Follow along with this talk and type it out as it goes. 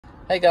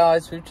Hey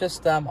guys, we've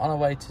just on our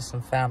way to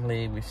some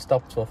family. We've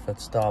stopped off at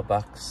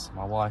Starbucks.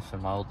 My wife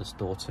and my oldest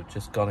daughter have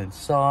just gone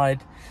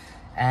inside,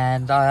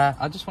 and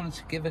I just wanted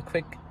to give a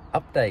quick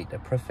update, a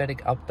prophetic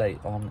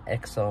update on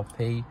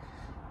XRP.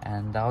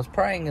 And I was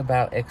praying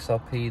about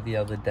XRP the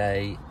other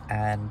day,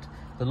 and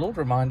the Lord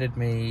reminded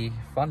me,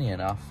 funny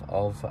enough,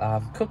 of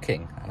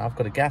cooking. And I've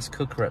got a gas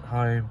cooker at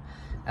home,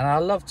 and I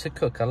love to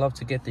cook. I love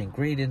to get the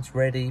ingredients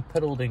ready,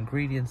 put all the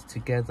ingredients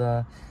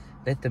together,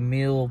 let the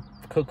meal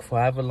cook for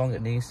however long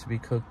it needs to be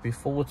cooked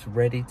before it's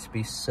ready to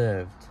be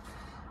served.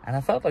 And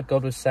I felt like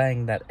God was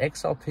saying that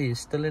XRP is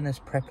still in its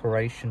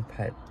preparation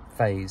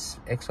phase.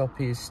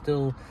 XRP is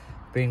still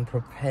being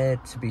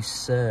prepared to be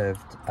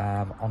served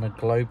on a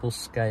global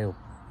scale.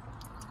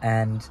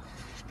 And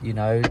you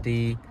know,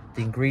 the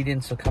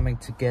ingredients are coming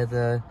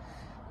together.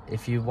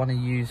 If you want to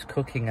use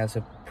cooking as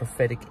a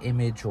prophetic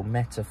image or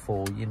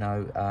metaphor, you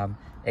know,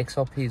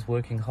 XRP is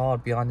working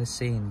hard behind the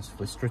scenes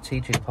with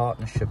strategic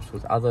partnerships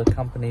with other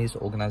companies,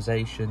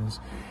 organizations.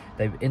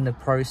 They're in the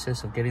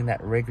process of getting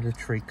that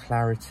regulatory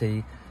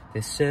clarity.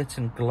 There's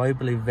certain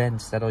global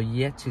events that are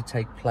yet to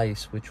take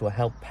place, which will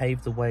help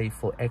pave the way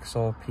for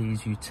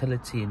XRP's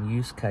utility and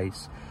use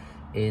case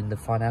in the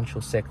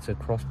financial sector,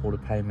 cross-border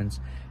payments.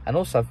 And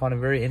also I find it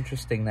very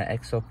interesting that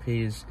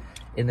XRP is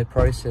in the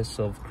process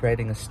of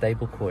creating a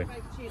stable coin.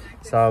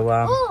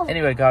 So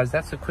anyway guys,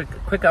 that's a quick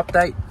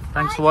update.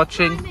 Thanks for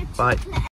watching. Bye.